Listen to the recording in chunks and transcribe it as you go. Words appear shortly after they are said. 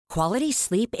Quality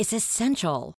sleep is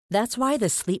essential. That's why the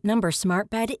Sleep Number Smart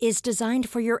Bed is designed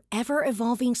for your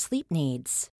ever-evolving sleep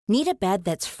needs. Need a bed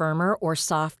that's firmer or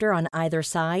softer on either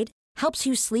side? Helps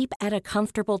you sleep at a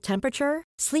comfortable temperature?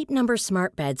 Sleep Number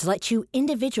Smart Beds let you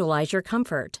individualize your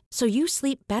comfort, so you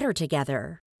sleep better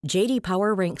together. J.D.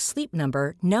 Power ranks Sleep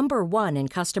Number number 1 in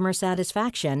customer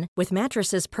satisfaction with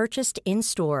mattresses purchased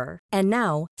in-store. And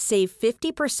now, save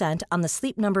 50% on the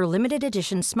Sleep Number Limited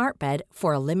Edition Smart Bed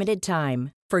for a limited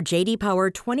time. For J.D. Power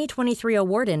 2023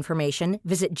 award information,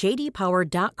 visit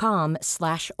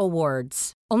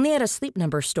jdpower.com/awards. Only at a Sleep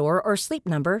Number store or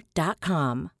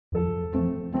sleepnumber.com.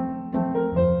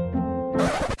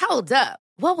 Hold up.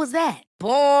 What was that?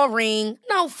 Boring.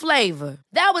 No flavor.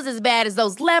 That was as bad as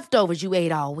those leftovers you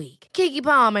ate all week. Keke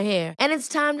Palmer here, and it's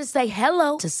time to say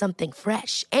hello to something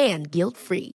fresh and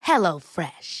guilt-free. Hello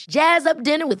Fresh. Jazz up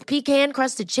dinner with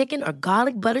pecan-crusted chicken or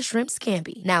garlic butter shrimp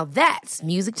scampi. Now that's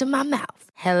music to my mouth.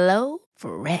 Hello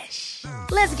Fresh.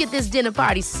 Let's get this dinner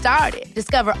party started.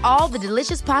 Discover all the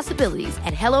delicious possibilities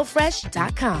at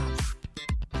hellofresh.com.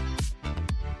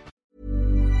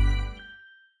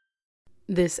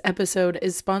 This episode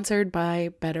is sponsored by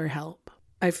BetterHelp.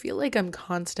 I feel like I'm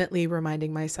constantly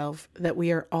reminding myself that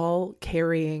we are all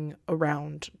carrying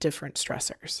around different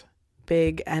stressors,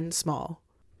 big and small.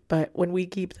 But when we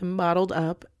keep them bottled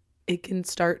up, it can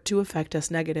start to affect us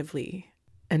negatively.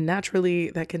 And naturally,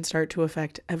 that can start to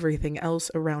affect everything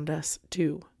else around us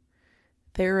too.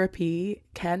 Therapy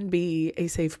can be a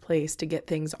safe place to get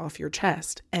things off your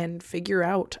chest and figure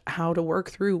out how to work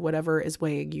through whatever is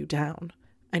weighing you down.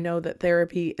 I know that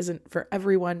therapy isn't for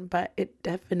everyone, but it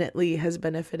definitely has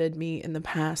benefited me in the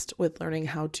past with learning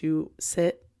how to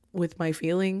sit with my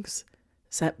feelings,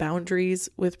 set boundaries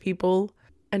with people,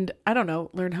 and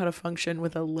learn how to function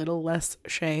with a little less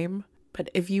shame. But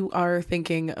if you are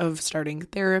thinking of starting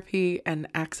therapy and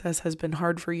access has been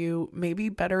hard for you, maybe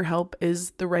BetterHelp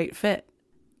is the right fit.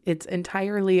 It's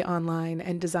entirely online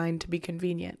and designed to be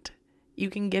convenient. You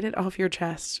can get it off your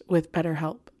chest with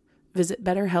BetterHelp. Visit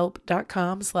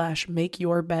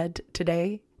betterhelp.com/makeyourbed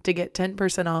today to get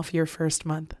 10% off your first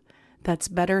month. That's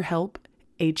BetterHelp,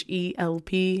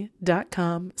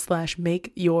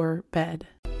 HELP.com/makeyourbed.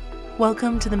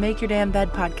 Welcome to the Make Your Damn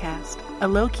Bed podcast, a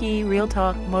low-key,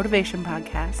 real-talk motivation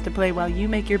podcast to play while you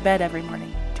make your bed every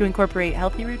morning to incorporate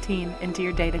healthy routine into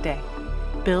your day-to-day.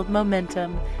 Build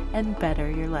momentum and better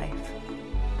your life.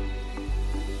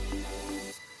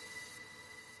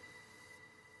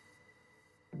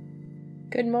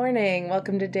 Good morning.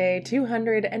 Welcome to day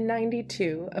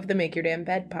 292 of the Make Your Damn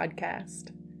Bed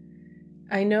podcast.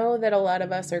 I know that a lot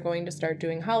of us are going to start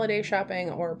doing holiday shopping,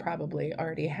 or probably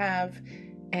already have,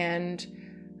 and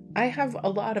I have a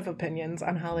lot of opinions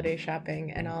on holiday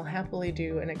shopping, and I'll happily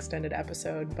do an extended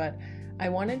episode, but I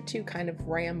wanted to kind of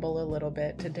ramble a little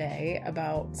bit today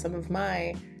about some of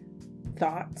my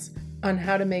thoughts on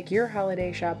how to make your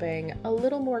holiday shopping a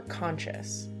little more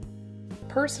conscious.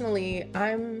 Personally,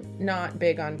 I'm not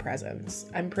big on presents.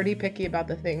 I'm pretty picky about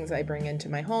the things I bring into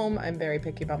my home. I'm very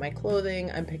picky about my clothing.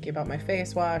 I'm picky about my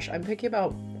face wash. I'm picky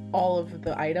about all of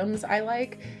the items I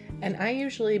like. And I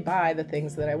usually buy the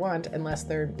things that I want unless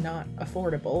they're not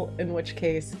affordable, in which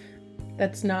case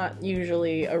that's not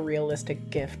usually a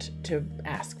realistic gift to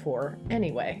ask for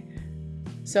anyway.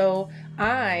 So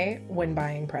I, when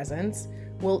buying presents,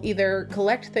 will either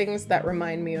collect things that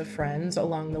remind me of friends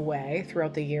along the way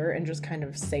throughout the year and just kind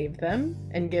of save them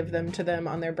and give them to them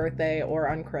on their birthday or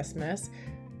on Christmas,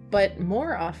 but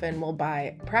more often will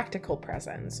buy practical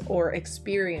presents or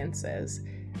experiences.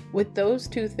 With those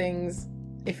two things,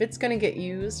 if it's going to get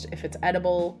used, if it's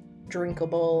edible,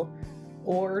 drinkable,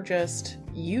 or just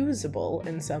usable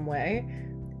in some way,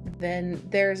 then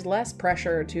there's less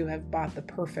pressure to have bought the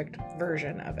perfect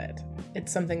version of it.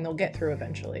 It's something they'll get through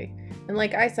eventually. And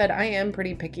like I said, I am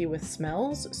pretty picky with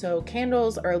smells, so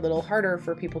candles are a little harder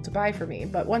for people to buy for me.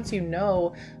 But once you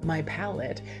know my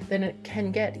palette, then it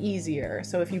can get easier.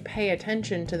 So if you pay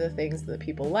attention to the things that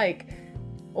people like,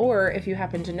 or if you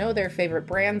happen to know their favorite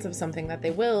brands of something that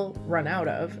they will run out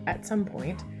of at some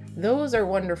point, those are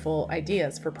wonderful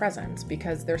ideas for presents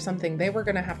because they're something they were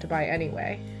going to have to buy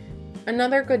anyway.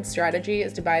 Another good strategy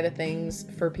is to buy the things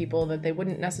for people that they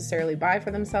wouldn't necessarily buy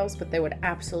for themselves, but they would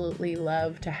absolutely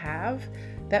love to have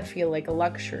that feel like a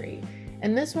luxury.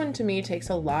 And this one to me takes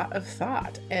a lot of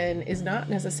thought and is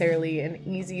not necessarily an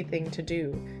easy thing to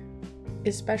do,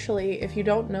 especially if you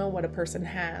don't know what a person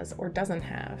has or doesn't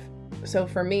have. So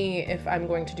for me, if I'm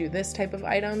going to do this type of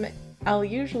item, I'll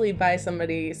usually buy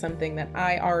somebody something that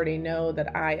I already know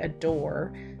that I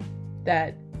adore,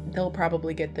 that they'll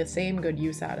probably get the same good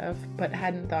use out of, but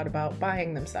hadn't thought about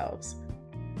buying themselves.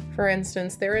 For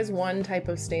instance, there is one type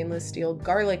of stainless steel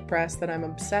garlic press that I'm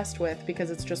obsessed with because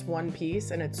it's just one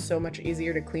piece and it's so much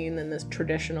easier to clean than this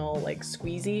traditional like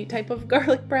squeezy type of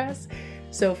garlic press.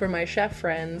 So for my chef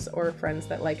friends or friends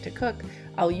that like to cook,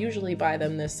 I'll usually buy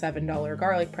them this $7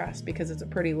 garlic press because it's a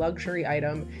pretty luxury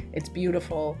item, it's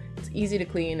beautiful, it's easy to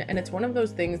clean, and it's one of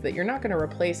those things that you're not going to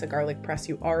replace a garlic press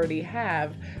you already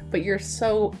have, but you're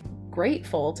so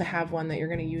grateful to have one that you're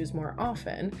going to use more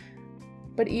often.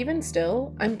 But even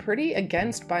still, I'm pretty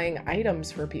against buying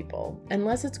items for people,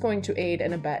 unless it's going to aid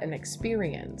and abet an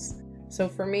experience. So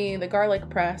for me, the garlic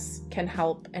press can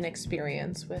help an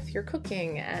experience with your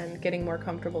cooking and getting more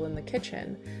comfortable in the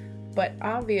kitchen. But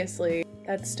obviously,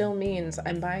 that still means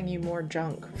I'm buying you more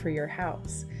junk for your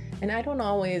house. And I don't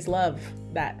always love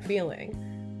that feeling.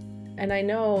 And I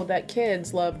know that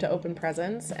kids love to open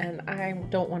presents, and I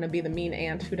don't want to be the mean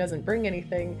aunt who doesn't bring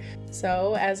anything.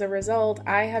 So as a result,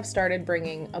 I have started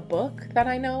bringing a book that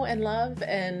I know and love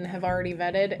and have already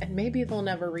vetted, and maybe they'll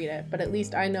never read it, but at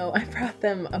least I know I brought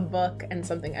them a book and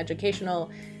something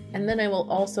educational, and then I will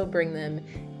also bring them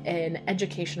an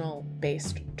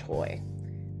educational-based toy.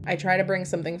 I try to bring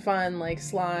something fun like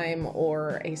slime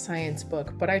or a science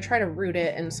book, but I try to root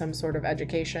it in some sort of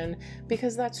education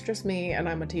because that's just me and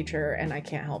I'm a teacher and I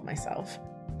can't help myself.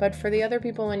 But for the other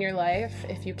people in your life,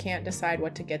 if you can't decide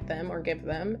what to get them or give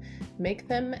them, make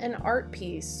them an art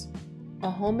piece. A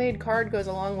homemade card goes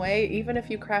a long way, even if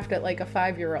you craft it like a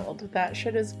 5-year-old. That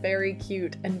shit is very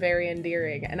cute and very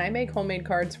endearing. And I make homemade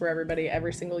cards for everybody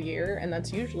every single year, and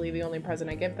that's usually the only present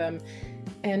I give them.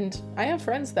 And I have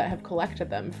friends that have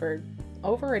collected them for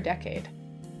over a decade.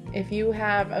 If you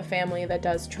have a family that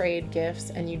does trade gifts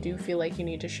and you do feel like you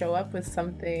need to show up with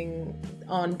something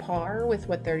on par with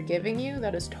what they're giving you,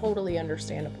 that is totally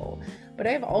understandable. But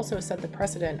I have also set the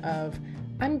precedent of,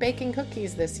 I'm baking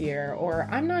cookies this year, or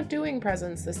I'm not doing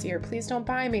presents this year, please don't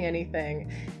buy me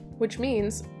anything. Which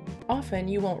means often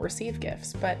you won't receive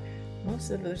gifts, but most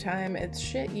of the time it's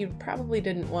shit you probably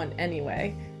didn't want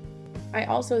anyway. I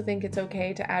also think it's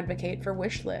okay to advocate for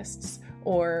wish lists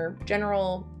or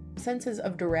general senses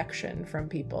of direction from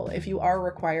people if you are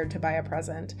required to buy a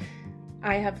present.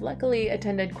 I have luckily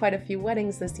attended quite a few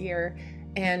weddings this year,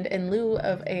 and in lieu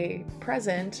of a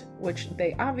present, which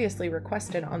they obviously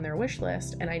requested on their wish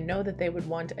list, and I know that they would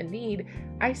want a need,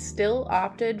 I still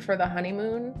opted for the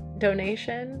honeymoon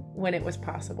donation when it was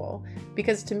possible.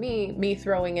 Because to me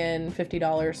throwing in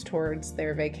 $50 towards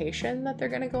their vacation that they're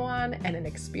going to go on and an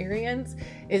experience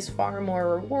is far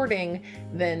more rewarding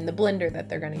than the blender that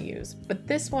they're going to use. But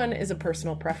this one is a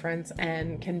personal preference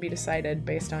and can be decided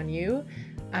based on you.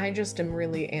 I just am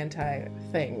really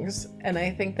anti-things, and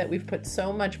I think that we've put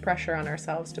so much pressure on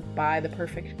ourselves to buy the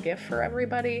perfect gift for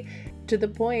everybody to the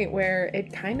point where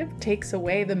it kind of takes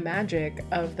away the magic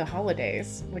of the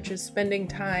holidays, which is spending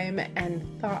time and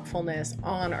thoughtfulness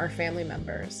on our family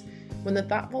members. When the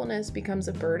thoughtfulness becomes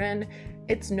a burden,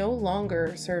 it's no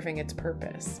longer serving its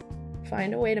purpose.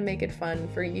 Find a way to make it fun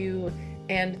for you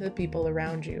and the people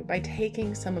around you by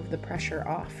taking some of the pressure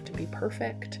off to be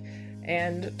perfect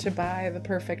and to buy the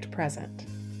perfect present.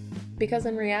 Because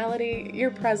in reality,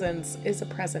 your presence is a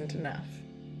present enough.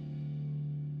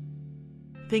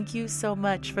 Thank you so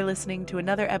much for listening to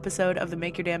another episode of the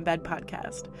Make Your Damn Bed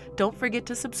podcast. Don't forget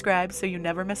to subscribe so you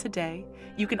never miss a day.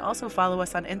 You can also follow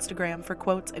us on Instagram for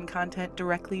quotes and content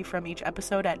directly from each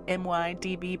episode at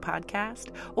MYDB Podcast,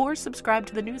 or subscribe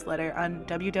to the newsletter on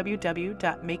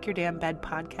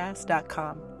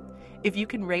www.makeyourdamnbedpodcast.com. If you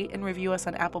can rate and review us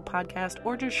on Apple Podcast,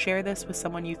 or just share this with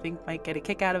someone you think might get a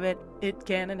kick out of it, it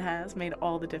can and has made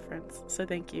all the difference. So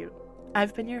thank you.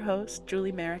 I've been your host,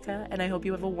 Julie Merica, and I hope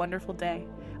you have a wonderful day.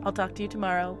 I'll talk to you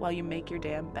tomorrow while you make your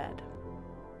damn bed.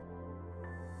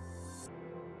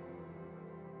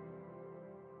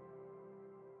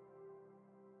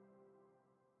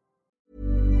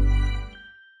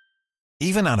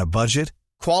 Even on a budget,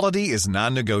 quality is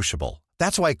non-negotiable.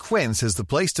 That's why Quince is the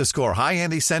place to score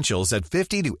high-end essentials at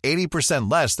 50 to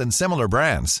 80% less than similar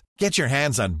brands. Get your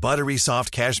hands on buttery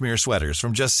soft cashmere sweaters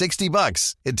from just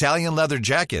 $60, Italian leather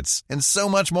jackets, and so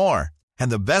much more. And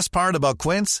the best part about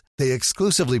Quince, they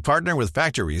exclusively partner with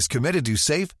factories committed to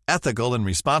safe, ethical, and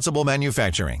responsible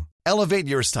manufacturing. Elevate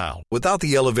your style without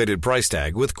the elevated price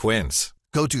tag with Quince.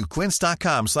 Go to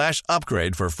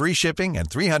quince.com/upgrade for free shipping and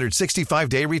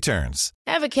 365-day returns.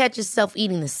 Ever catch yourself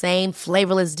eating the same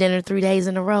flavorless dinner 3 days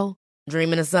in a row?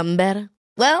 Dreaming of something better?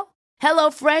 Well,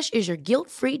 HelloFresh is your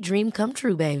guilt-free dream come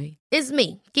true, baby. It's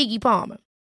me, Keke Palmer.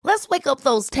 Let's wake up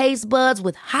those taste buds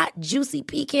with hot, juicy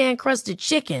pecan-crusted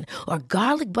chicken or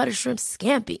garlic butter shrimp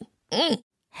scampi.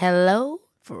 Hello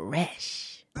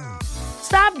Fresh.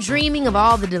 Stop dreaming of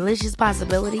all the delicious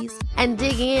possibilities and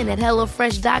dig in at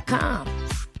HelloFresh.com.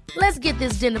 Let's get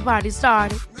this dinner party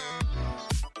started.